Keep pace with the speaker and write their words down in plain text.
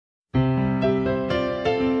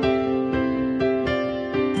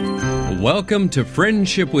Welcome to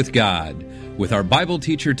Friendship with God with our Bible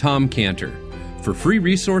teacher Tom Cantor. For free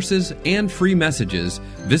resources and free messages,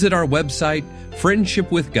 visit our website,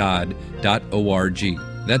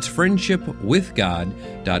 friendshipwithgod.org. That's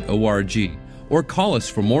friendshipwithgod.org. Or call us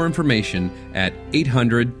for more information at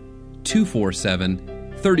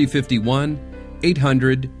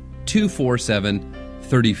 800-247-3051,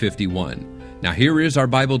 800-247-3051. Now here is our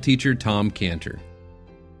Bible teacher, Tom Cantor.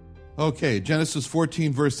 Okay, Genesis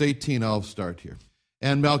 14, verse 18, I'll start here.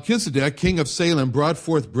 And Melchizedek, king of Salem, brought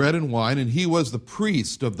forth bread and wine, and he was the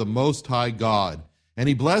priest of the Most High God. And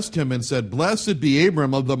he blessed him and said, Blessed be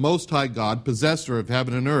Abram of the Most High God, possessor of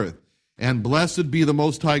heaven and earth. And blessed be the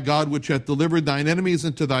Most High God, which hath delivered thine enemies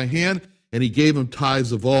into thy hand. And he gave him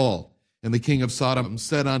tithes of all. And the king of Sodom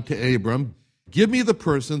said unto Abram, Give me the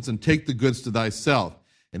persons, and take the goods to thyself.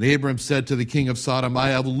 And Abram said to the king of Sodom, I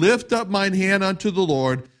have lifted up mine hand unto the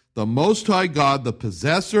Lord, the Most High God, the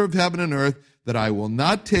possessor of heaven and earth, that I will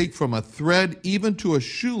not take from a thread even to a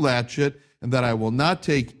shoe latchet, and that I will not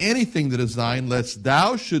take anything that is thine, lest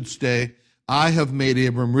thou shouldst say, I have made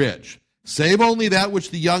Abram rich. Save only that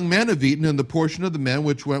which the young men have eaten, and the portion of the men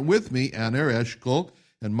which went with me, Aner, Eshcol,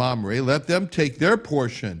 and Mamre, let them take their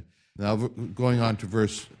portion. Now, going on to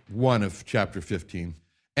verse 1 of chapter 15.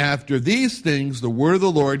 After these things, the word of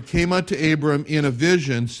the Lord came unto Abram in a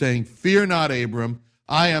vision, saying, Fear not, Abram,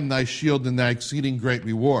 I am thy shield and thy exceeding great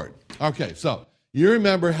reward. Okay, so you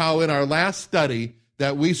remember how in our last study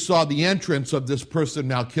that we saw the entrance of this person,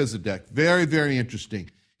 Melchizedek. Very, very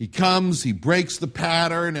interesting. He comes, he breaks the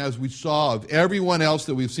pattern, as we saw, of everyone else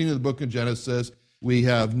that we've seen in the book of Genesis. We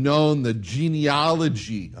have known the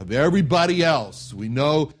genealogy of everybody else. We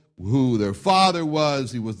know who their father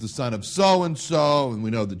was. He was the son of so-and-so, and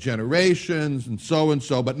we know the generations and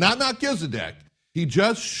so, but not Melchizedek. He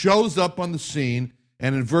just shows up on the scene.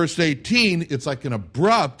 And in verse 18, it's like an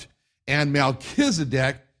abrupt, and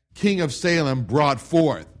Melchizedek, king of Salem, brought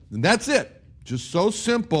forth. And that's it. Just so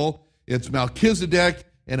simple. It's Melchizedek,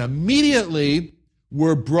 and immediately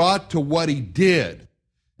we're brought to what he did.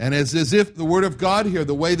 And it's as if the word of God here,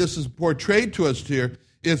 the way this is portrayed to us here,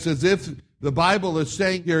 it's as if the Bible is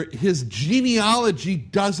saying here, his genealogy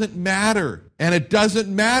doesn't matter. And it doesn't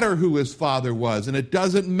matter who his father was, and it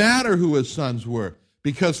doesn't matter who his sons were.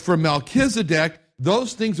 Because for Melchizedek,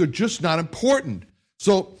 those things are just not important.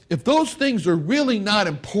 So if those things are really not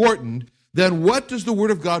important, then what does the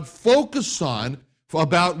Word of God focus on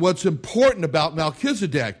about what's important about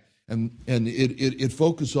Melchizedek? And it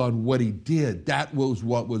focused on what he did. That was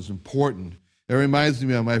what was important. It reminds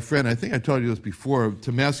me of my friend, I think I told you this before,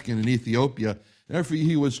 Temeskin in Ethiopia.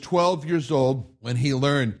 He was 12 years old when he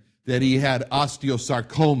learned that he had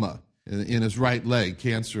osteosarcoma in his right leg,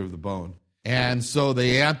 cancer of the bone. And so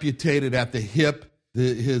they amputated at the hip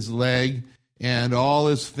his leg, and all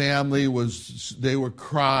his family they were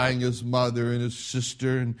crying, his mother and his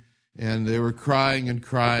sister, and they were crying and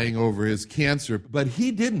crying over his cancer. But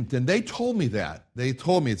he didn't, and they told me that. They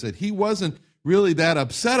told me that he wasn't really that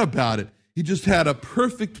upset about it. He just had a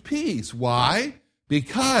perfect peace. Why?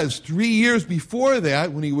 Because 3 years before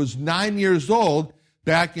that, when he was 9 years old,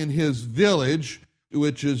 back in his village,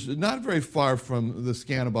 which is not very far from the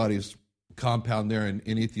Scantibodies compound there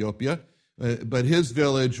in Ethiopia, but his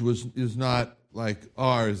village is not like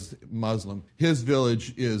ours, Muslim. His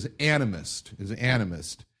village is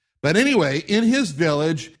animist. But anyway, in his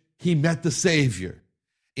village, he met the Savior.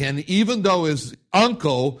 And even though his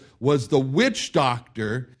uncle was the witch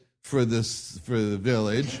doctor for the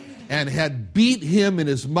village and had beat him and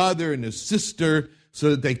his mother and his sister so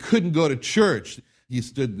that they couldn't go to church, he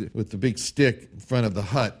stood with the big stick in front of the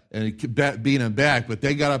hut and he beat them back, but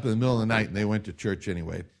they got up in the middle of the night and they went to church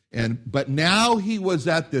anyway. But now he was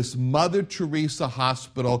at this Mother Teresa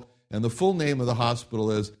Hospital, and the full name of the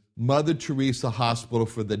hospital is Mother Teresa Hospital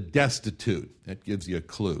for the Destitute. That gives you a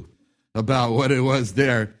clue about what it was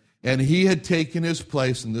there. And he had taken his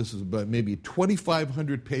place, and this is about maybe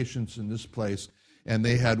 2,500 patients in this place, and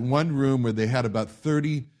they had one room where they had about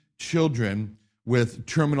 30 children with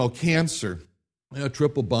terminal cancer.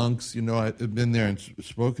 Triple bunks, I've been there and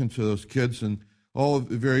spoken to those kids, and all of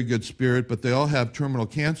very good spirit, but they all have terminal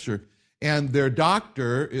cancer. And their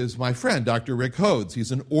doctor is my friend, Dr. Rick Hodes.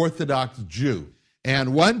 He's an Orthodox Jew.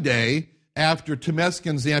 And one day, after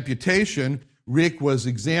Temeskin's amputation, Rick was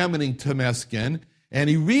examining Temeskin, and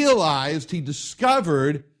he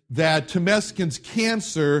discovered that Temeskin's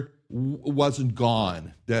cancer wasn't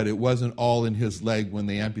gone, that it wasn't all in his leg when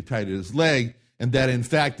they amputated his leg, and that, in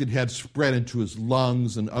fact, it had spread into his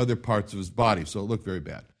lungs and other parts of his body, so it looked very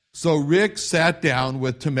bad. So Rick sat down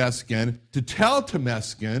with Temeskin to tell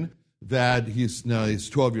Temeskin that he's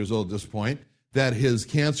 12 years old at this point, that his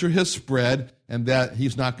cancer has spread and that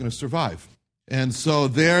he's not going to survive. And so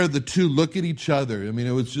there the two look at each other. I mean,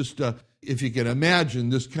 it was just, if you can imagine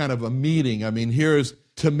this kind of a meeting. I mean, here's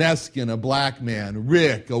Temeskin, a black man,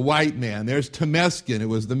 Rick, a white man. There's Temeskin. It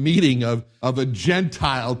was the meeting of a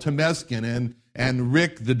Gentile Temeskin and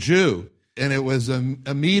Rick the Jew. And it was a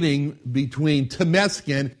meeting between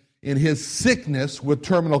Temeskin in his sickness with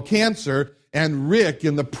terminal cancer and Rick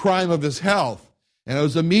in the prime of his health. And it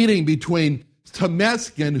was a meeting between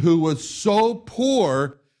Temeskin, who was so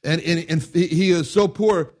poor, and he is so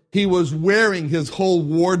poor, he was wearing his whole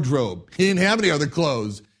wardrobe. He didn't have any other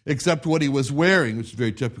clothes except what he was wearing, which is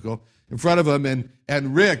very typical, in front of him.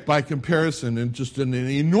 And Rick, by comparison, and just an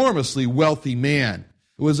enormously wealthy man.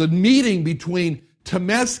 It was a meeting between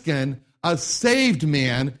Temeskin, a saved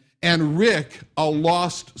man, and Rick, a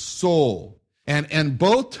lost soul. And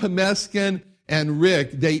both Temeskin and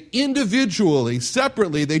Rick, they individually,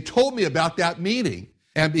 separately, they told me about that meeting.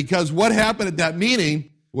 And because what happened at that meeting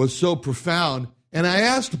was so profound, and I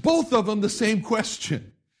asked both of them the same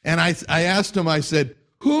question. And I asked them, I said,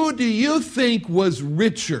 who do you think was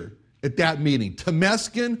richer at that meeting,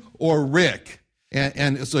 Temeskin or Rick?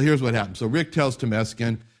 And so here's what happened. So Rick tells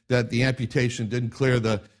Temeskin that the amputation didn't clear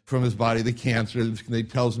from his body the cancer. They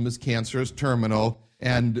tells him his cancer is terminal.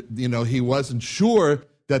 And, he wasn't sure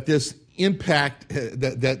that this impact,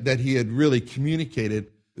 that he had really communicated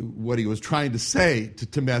what he was trying to say to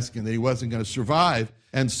Temeskin, that he wasn't going to survive.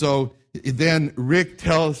 And so then Rick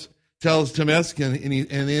tells Temeskin,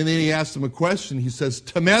 and then he asks him a question. He says,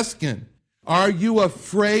 Temeskin, are you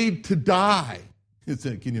afraid to die?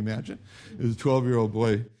 Can you imagine? It was a 12-year-old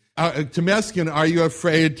boy. Temeskin, are you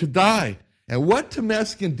afraid to die? And what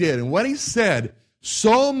Temeskin did and what he said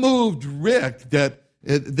so moved Rick that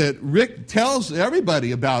Rick tells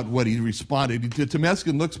everybody about what he responded.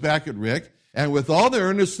 Temeskin looks back at Rick, and with all the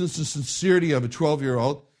earnestness and sincerity of a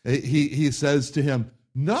 12-year-old, he says to him,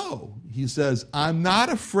 no, he says, I'm not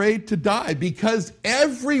afraid to die because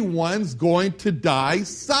everyone's going to die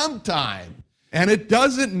sometime. And it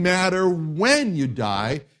doesn't matter when you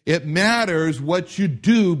die. It matters what you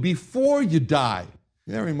do before you die.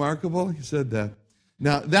 Isn't that remarkable? He said that.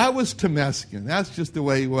 Now, that was Temeskin. That's just the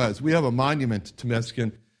way he was. We have a monument to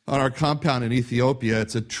Temeskin on our compound in Ethiopia.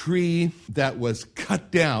 It's a tree that was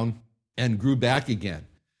cut down and grew back again.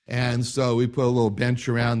 And so we put a little bench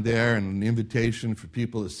around there and an invitation for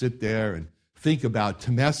people to sit there and think about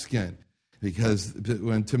Temeskin. Because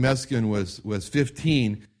when Temeskin was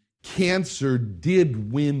 15, cancer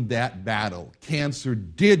did win that battle. Cancer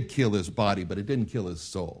did kill his body, but it didn't kill his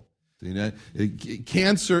soul.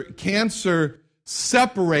 Cancer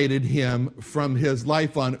separated him from his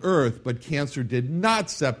life on earth, but cancer did not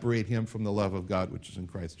separate him from the love of God, which is in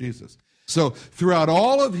Christ Jesus. So throughout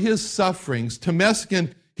all of his sufferings,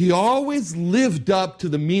 Temeskin, he always lived up to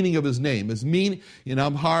the meaning of his name. His meaning in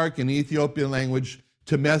Amharic and Ethiopian language,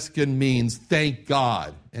 Temeskin means thank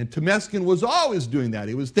God. And Temeskin was always doing that.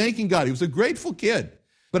 He was thanking God. He was a grateful kid.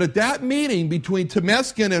 But at that meeting between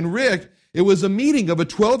Temeskin and Rick, it was a meeting of a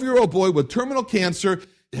 12-year-old boy with terminal cancer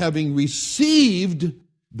having received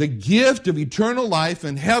the gift of eternal life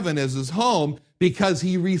in heaven as his home because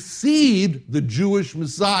he received the Jewish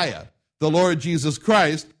Messiah, the Lord Jesus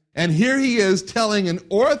Christ. And here he is telling an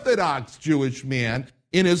Orthodox Jewish man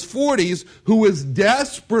in his 40s who is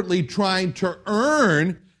desperately trying to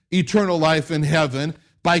earn eternal life in heaven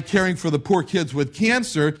by caring for the poor kids with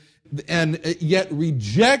cancer and yet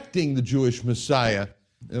rejecting the Jewish Messiah.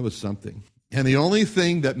 It was something. And the only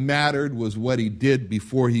thing that mattered was what he did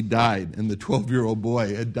before he died. And the 12-year-old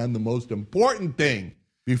boy had done the most important thing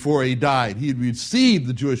before he died. He had received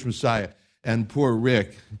the Jewish Messiah. And poor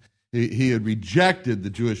Rick, he had rejected the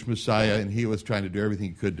Jewish Messiah, and he was trying to do everything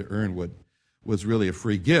he could to earn what was really a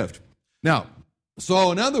free gift. Now,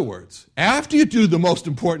 so in other words, after you do the most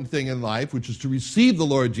important thing in life, which is to receive the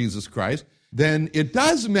Lord Jesus Christ, then it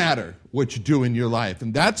does matter what you do in your life.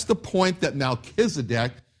 And that's the point that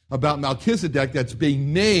Melchizedek that's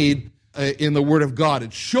being made in the Word of God.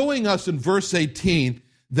 It's showing us in verse 18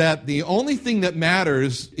 that the only thing that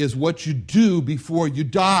matters is what you do before you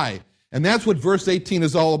die. And that's what verse 18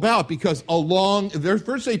 is all about, because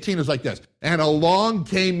verse 18 is like this, and along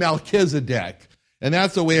came Melchizedek. And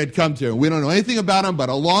that's the way it comes here. We don't know anything about him, but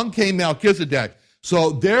along came Melchizedek. So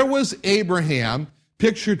there was Abraham,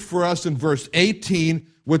 pictured for us in verse 18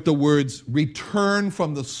 with the words, return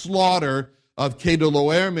from the slaughter of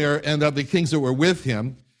Kedorlaomer and of the kings that were with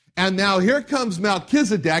him. And now here comes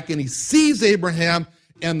Melchizedek, and he sees Abraham,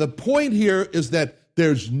 and the point here is that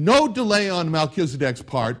there's no delay on Melchizedek's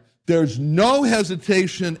part. There's no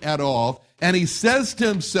hesitation at all. And he says to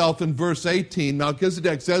himself in verse 18,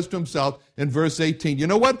 Melchizedek says to himself in verse 18, you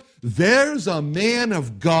know what? There's a man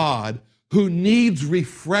of God who needs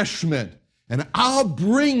refreshment, and I'll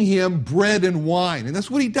bring him bread and wine. And that's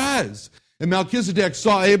what he does. And Melchizedek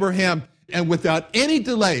saw Abraham, and without any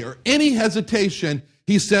delay or any hesitation,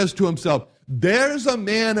 he says to himself, there's a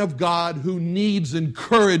man of God who needs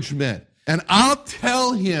encouragement, and I'll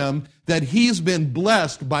tell him that he's been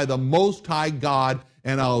blessed by the Most High God,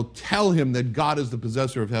 and I'll tell him that God is the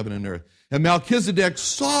possessor of heaven and earth. And Melchizedek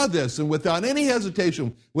saw this, and without any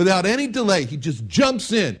hesitation, without any delay, he just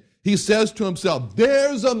jumps in. He says to himself,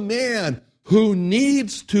 there's a man who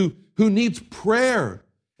needs prayer,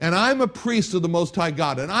 and I'm a priest of the Most High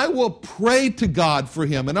God, and I will pray to God for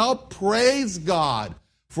him, and I'll praise God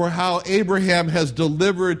for how Abraham has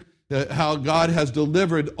delivered, how God has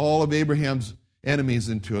delivered all of Abraham's enemies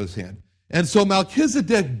into his hand. And so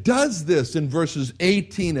Melchizedek does this in verses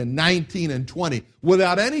 18 and 19 and 20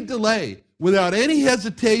 without any delay, without any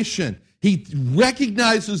hesitation. He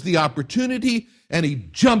recognizes the opportunity and he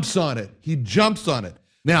jumps on it. He jumps on it.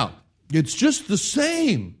 Now, it's just the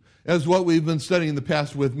same as what we've been studying in the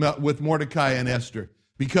past with Mordecai and Esther.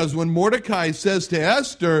 Because when Mordecai says to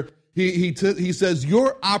Esther, he says,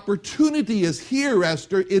 your opportunity is here,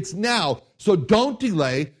 Esther. It's now. So don't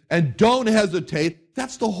delay and don't hesitate.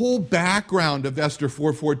 That's the whole background of Esther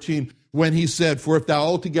 4:14 when he said, for if thou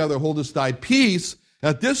altogether holdest thy peace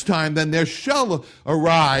at this time, then there shall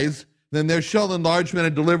enlargement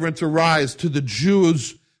and deliverance arise to the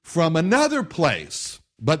Jews from another place.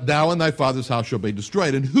 But thou and thy father's house shall be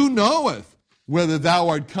destroyed. And who knoweth whether thou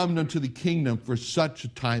art come unto the kingdom for such a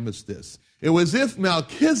time as this? It was as if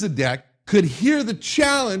Melchizedek could hear the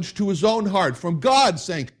challenge to his own heart from God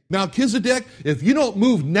saying, Melchizedek, if you don't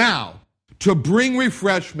move now to bring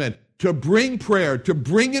refreshment, to bring prayer, to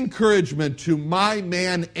bring encouragement to my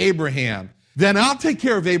man Abraham, then I'll take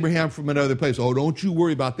care of Abraham from another place. Oh, don't you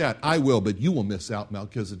worry about that. I will, but you will miss out,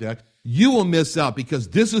 Melchizedek. You will miss out because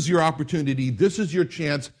this is your opportunity. This is your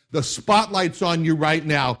chance. The spotlight's on you right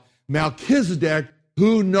now. Melchizedek,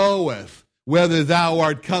 who knoweth whether thou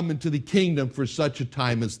art come into the kingdom for such a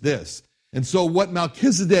time as this? And so what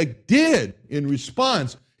Melchizedek did in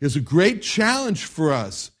response is a great challenge for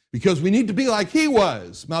us because we need to be like he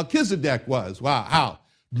was, Melchizedek was. Wow, how?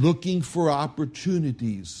 Looking for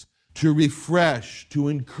opportunities to refresh, to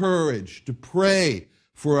encourage, to pray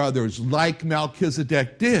for others like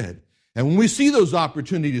Melchizedek did. And when we see those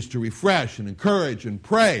opportunities to refresh and encourage and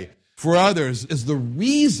pray for others is the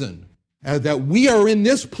reason that we are in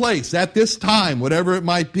this place at this time, whatever it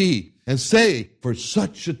might be, and say, for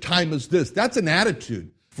such a time as this. That's an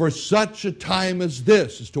attitude. For such a time as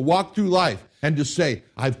this is to walk through life and to say,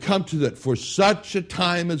 I've come to that for such a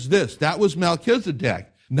time as this. That was Melchizedek.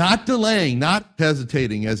 Not delaying, not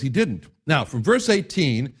hesitating as he didn't. Now, from verse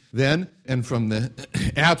 18, then, and from the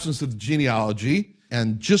absence of the genealogy,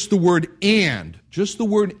 and just the word and,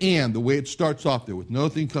 the way it starts off there with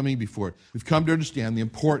nothing coming before it, we've come to understand the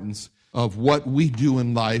importance of what we do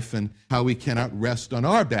in life and how we cannot rest on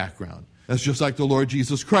our background. That's just like the Lord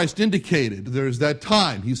Jesus Christ indicated. There's that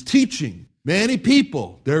time. He's teaching. Many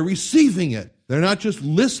people, they're receiving it. They're not just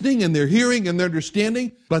listening and they're hearing and they're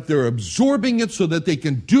understanding, but they're absorbing it so that they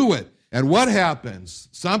can do it. And what happens?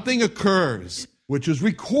 Something occurs, which is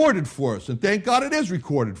recorded for us. And thank God it is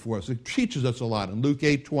recorded for us. It teaches us a lot in Luke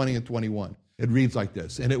 8:20 and 21. It reads like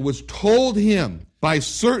this. And it was told him by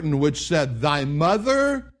certain which said, thy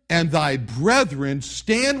mother and thy brethren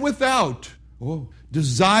stand without,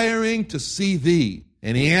 desiring to see thee.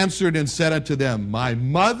 And he answered and said unto them, my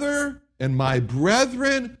mother and my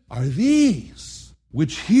brethren are these,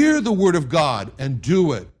 which hear the word of God and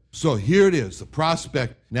do it. So here it is. The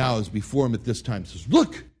prospect now is before him at this time. Says,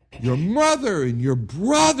 look, your mother and your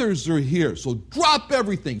brothers are here. So drop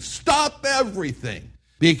everything. Stop everything.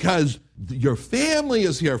 Because your family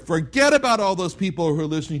is here. Forget about all those people who are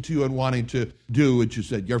listening to you and wanting to do what you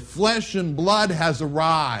said. Your flesh and blood has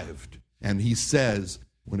arrived. And he says,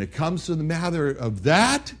 when it comes to the matter of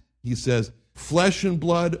that, he says, flesh and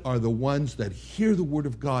blood are the ones that hear the word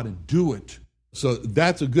of God and do it. So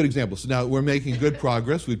that's a good example. So now we're making good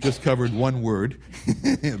progress. We've just covered one word,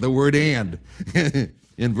 the word and,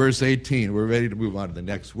 in verse 18. We're ready to move on to the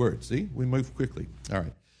next word. See, we move quickly. All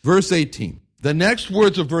right. Verse 18. The next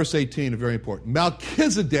words of verse 18 are very important.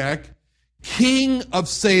 Melchizedek, king of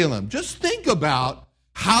Salem. Just think about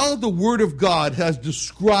how the word of God has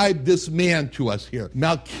described this man to us here.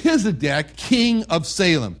 Melchizedek, king of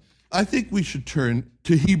Salem. I think we should turn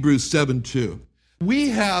to Hebrews 7:2. We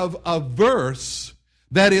have a verse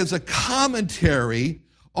that is a commentary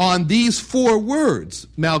on these 4 words,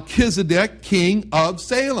 Melchizedek, king of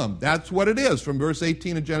Salem. That's what it is. From verse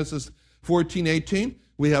 18 of Genesis 14:18,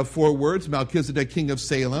 we have 4 words, Melchizedek, king of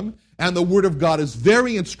Salem. And the Word of God is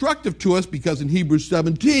very instructive to us because in Hebrews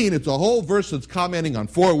 17, it's a whole verse that's commenting on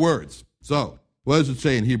 4 words. So, what does it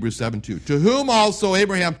say in Hebrews 7:2? To whom also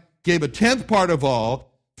Abraham gave a 10th part of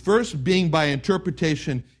all, first being by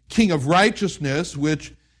interpretation king of righteousness,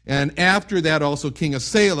 and after that also king of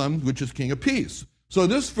Salem, which is king of peace. So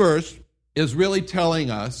this verse is really telling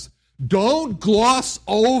us, don't gloss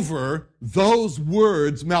over those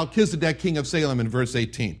words, Melchizedek, king of Salem, in verse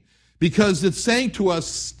 18. Because it's saying to us,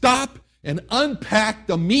 stop and unpack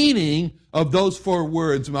the meaning of those 4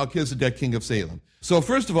 words, Melchizedek, king of Salem. So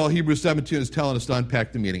first of all, Hebrews 17 is telling us to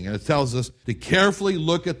unpack the meaning. And it tells us to carefully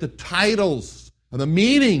look at the titles and the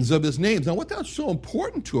meanings of his names. Now, what that's so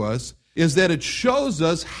important to us is that it shows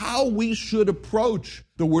us how we should approach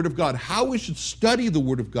the Word of God, how we should study the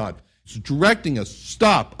Word of God. It's directing us,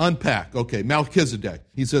 stop, unpack. Okay, Melchizedek.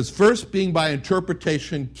 He says, first being by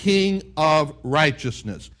interpretation, king of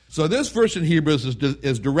righteousness. So this verse in Hebrews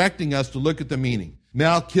is directing us to look at the meaning.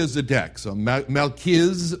 Melchizedek. So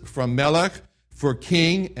Melchiz from Melech for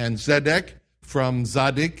king, and Zedek from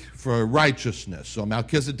Zadik for righteousness. So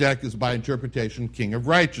Melchizedek is by interpretation king of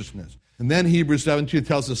righteousness. And then Hebrews 17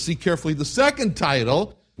 tells us, see carefully the second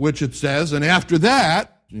title, which it says, and after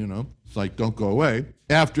that, it's like don't go away.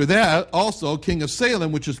 After that, also king of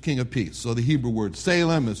Salem, which is king of peace. So the Hebrew word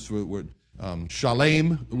Salem is the word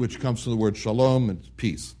shalem, which comes from the word shalom, and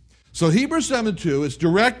peace. So Hebrews 7:2 is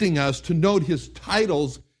directing us to note his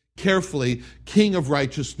titles carefully, king of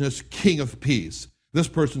righteousness, king of peace. This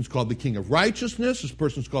person's called the king of righteousness. This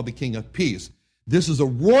person's called the king of peace. This is a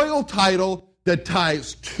royal title that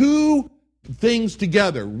ties 2 things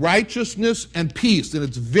together, righteousness and peace. And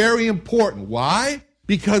it's very important. Why?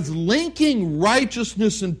 Because linking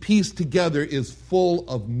righteousness and peace together is full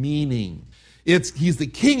of meaning. He's the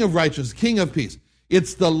king of righteousness, king of peace.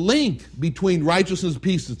 It's the link between righteousness and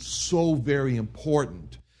peace that's so very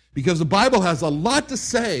important. Because the Bible has a lot to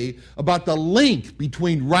say about the link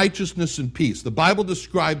between righteousness and peace. The Bible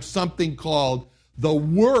describes something called the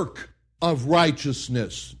work of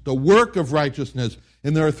righteousness. The work of righteousness.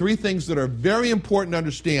 And there are 3 things that are very important to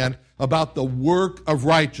understand about the work of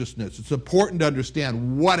righteousness. It's important to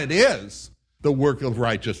understand what it is, the work of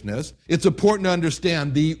righteousness. It's important to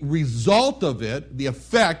understand the result of it, the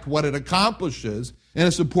effect, what it accomplishes. And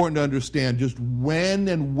it's important to understand just when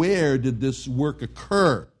and where did this work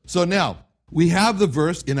occur. So now, we have the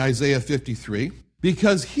verse in Isaiah 53,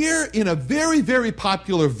 because here in a very, very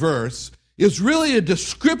popular verse is really a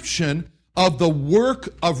description of the work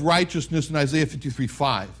of righteousness in Isaiah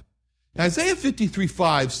 53:5. Isaiah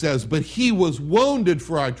 53:5 says, but he was wounded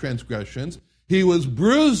for our transgressions, he was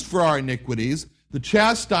bruised for our iniquities, the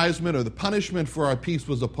chastisement or the punishment for our peace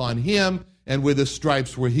was upon him, and with his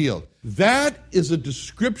stripes we're healed. That is a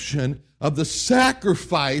description of the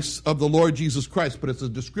sacrifice of the Lord Jesus Christ, but it's a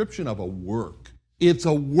description of a work. It's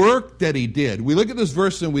a work that he did. We look at this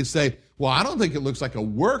verse and we say, well, I don't think it looks like a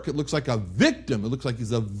work. It looks like a victim. It looks like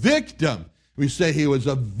he's a victim. We say he was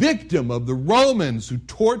a victim of the Romans who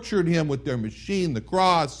tortured him with their machine, the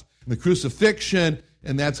cross, and the crucifixion,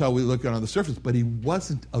 and that's how we look at it on the surface. But he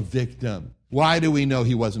wasn't a victim. Why do we know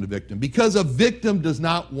he wasn't a victim? Because a victim does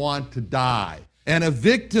not want to die. And a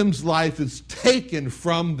victim's life is taken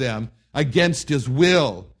from them against his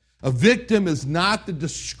will. A victim is not the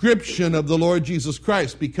description of the Lord Jesus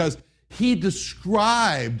Christ, because he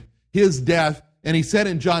described his death, and he said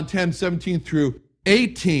in John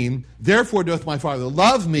 10:17-18, therefore doth my Father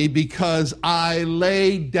love me, because I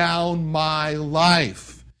lay down my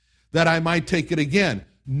life, that I might take it again.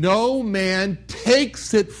 No man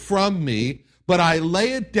takes it from me, but I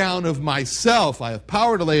lay it down of myself. I have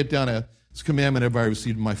power to lay it down. This commandment have I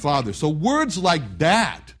received from my Father. So words like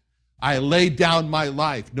that, I lay down my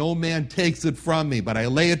life. No man takes it from me, but I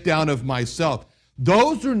lay it down of myself.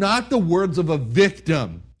 Those are not the words of a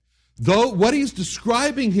victim. Though what he's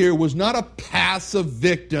describing here was not a passive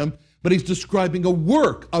victim, but he's describing a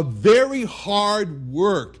work, a very hard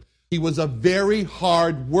work. He was a very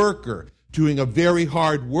hard worker, doing a very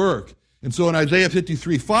hard work. And so in Isaiah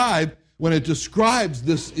 53:5, when it describes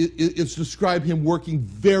this, it's described him working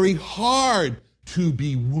very hard to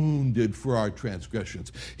be wounded for our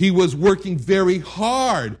transgressions. He was working very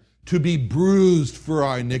hard to be bruised for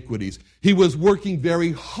our iniquities. He was working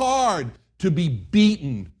very hard to be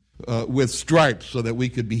beaten with stripes so that we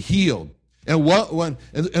could be healed. And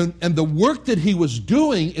the work that he was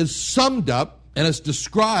doing is summed up, and it's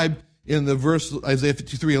described in the verse Isaiah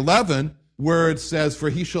 53:11, where it says, for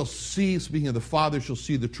he shall see, speaking of the Father, shall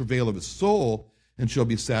see the travail of his soul, and shall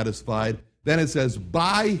be satisfied. Then it says,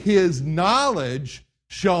 by his knowledge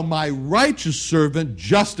shall my righteous servant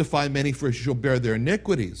justify many, for he shall bear their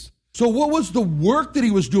iniquities. So what was the work that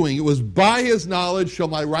he was doing? It was by his knowledge shall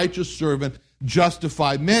my righteous servant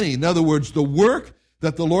justify many. In other words, the work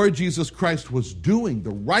that the Lord Jesus Christ was doing,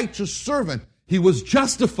 the righteous servant, he was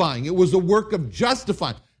justifying. It was a work of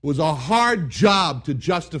justifying. It was a hard job to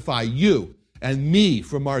justify you and me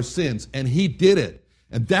from our sins, and he did it.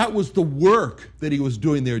 And that was the work that he was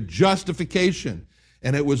doing there, justification.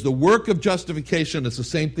 And it was the work of justification. It's the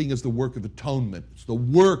same thing as the work of atonement. It's the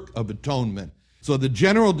work of atonement. So the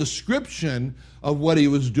general description of what he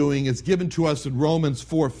was doing is given to us in Romans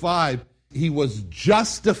 4:5. He was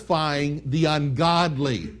justifying the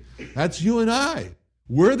ungodly. That's you and I.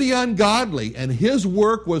 We're the ungodly, and his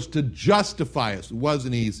work was to justify us. It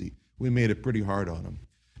wasn't easy. We made it pretty hard on him,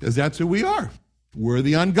 because that's who we are. We're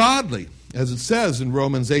the ungodly. As it says in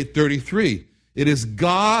Romans 8:33, it is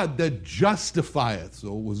God that justifieth.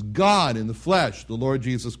 So it was God in the flesh, the Lord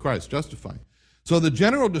Jesus Christ, justifying. So the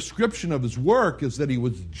general description of his work is that he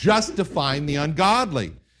was justifying the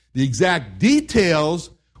ungodly. The exact details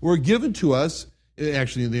were given to us,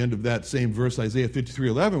 actually in the end of that same verse, Isaiah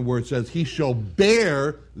 53:11, where it says, he shall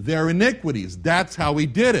bear their iniquities. That's how he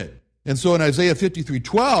did it. And so in Isaiah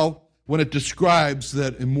 53:12, when it describes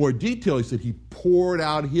that in more detail, he said he poured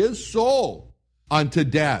out his soul unto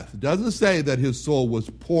death. It doesn't say that his soul was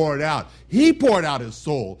poured out. He poured out his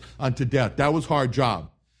soul unto death. That was a hard job.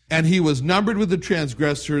 And he was numbered with the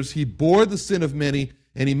transgressors. He bore the sin of many,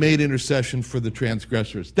 and he made intercession for the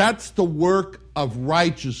transgressors. That's the work of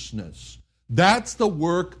righteousness. That's the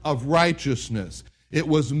work of righteousness. It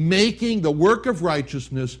was making, the work of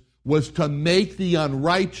righteousness was to make the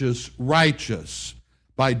unrighteous righteous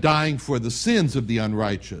by dying for the sins of the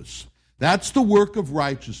unrighteous. That's the work of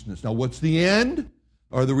righteousness. Now, what's the end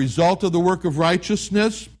or the result of the work of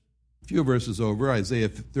righteousness? A few verses over, Isaiah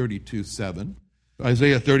 32:7.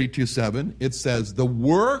 Isaiah 32:7, it says, the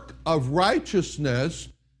work of righteousness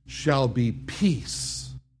shall be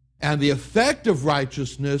peace, and the effect of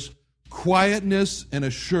righteousness, quietness and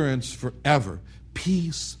assurance forever.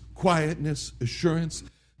 Peace, quietness, assurance.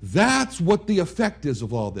 That's what the effect is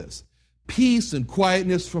of all this. Peace and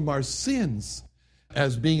quietness from our sins,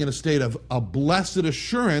 as being in a state of a blessed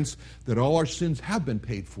assurance that all our sins have been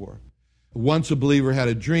paid for. Once a believer had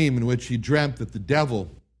a dream in which he dreamt that the devil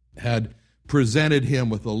had presented him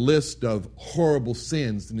with a list of horrible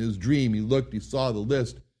sins. In his dream, he looked, he saw the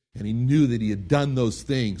list, and he knew that he had done those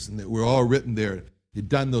things, and that were all written there. He'd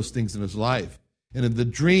done those things in his life. And in the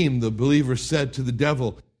dream, the believer said to the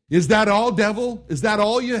devil, is that all, devil? Is that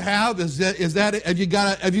all you have? Have you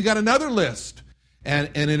got another list? And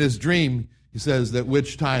in his dream, he says that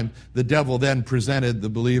which time the devil then presented the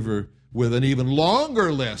believer with an even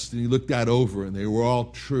longer list, and he looked that over, and they were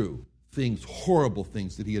all true things, horrible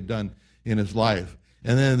things that he had done in his life.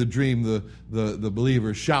 And then in the dream, the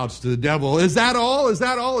believer shouts to the devil, is that all? Is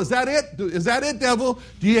that all? Is that it? Is that it, devil?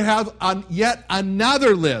 Do you have yet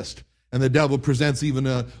another list? And the devil presents even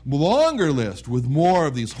a longer list with more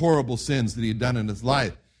of these horrible sins that he had done in his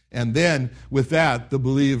life. And then with that, the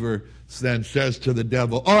believer then says to the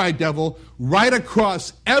devil, all right, devil, right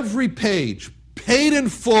across every page, paid in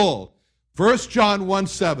full, 1 John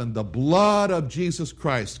 1:7, the blood of Jesus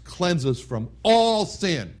Christ cleanses from all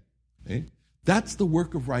sin. Okay? That's the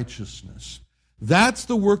work of righteousness. That's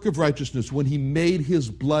the work of righteousness when he made his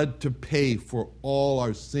blood to pay for all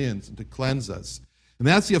our sins and to cleanse us. And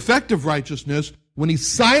that's the effect of righteousness when he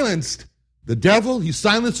silenced the devil. He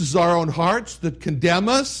silences our own hearts that condemn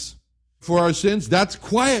us for our sins. That's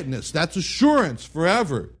quietness. That's assurance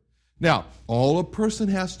forever. Now, all a person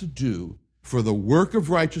has to do for the work of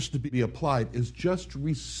righteousness to be applied is just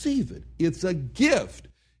receive it. It's a gift.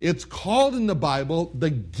 It's called in the Bible the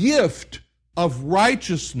gift of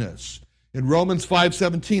righteousness. In Romans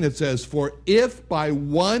 5:17 it says, for if by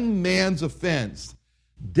one man's offense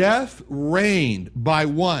death reigned by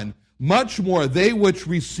one, much more they which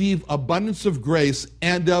receive abundance of grace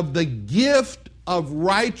and of the gift of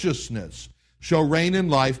righteousness shall reign in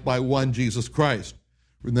life by one Jesus Christ.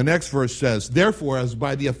 And the next verse says, therefore, as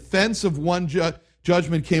by the offense of one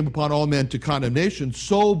judgment came upon all men to condemnation,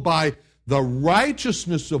 so by the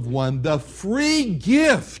righteousness of one, the free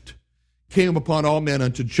gift came upon all men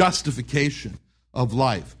unto justification of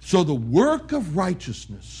life. So the work of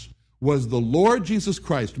righteousness was the Lord Jesus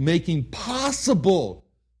Christ making possible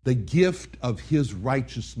the gift of his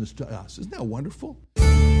righteousness to us. Isn't that wonderful?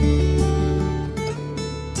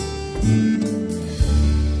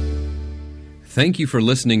 Thank you for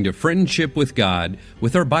listening to Friendship with God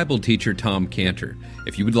with our Bible teacher, Tom Cantor.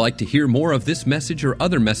 If you would like to hear more of this message or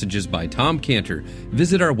other messages by Tom Cantor,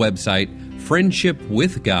 visit our website,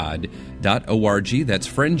 friendshipwithgod.org. That's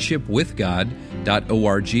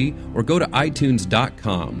friendshipwithgod.org, or go to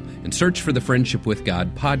itunes.com and search for the Friendship with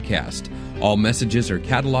God podcast. All messages are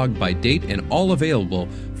cataloged by date and all available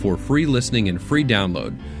for free listening and free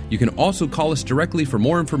download. You can also call us directly for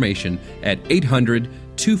more information at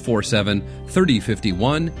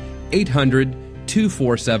 800-247-3051,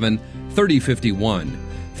 800-247-3051.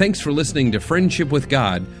 Thanks for listening to Friendship with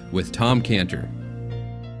God with Tom Cantor.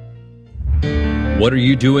 What are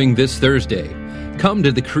you doing this Thursday? Come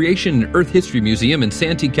to the Creation and Earth History Museum in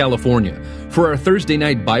Santee, California for our Thursday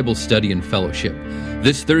night Bible study and fellowship.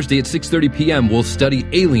 This Thursday at 6:30 p.m. we'll study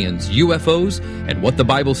aliens, UFOs, and what the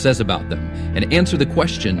Bible says about them, and answer the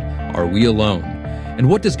question, are we alone? And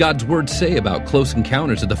what does God's Word say about close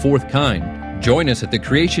encounters of the fourth kind? Join us at the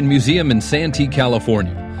Creation Museum in Santee,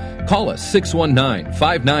 California. Call us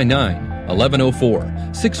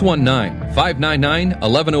 619-599-1104,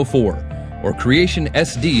 619-599-1104, or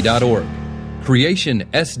creationsd.org,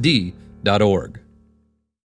 creationsd.org.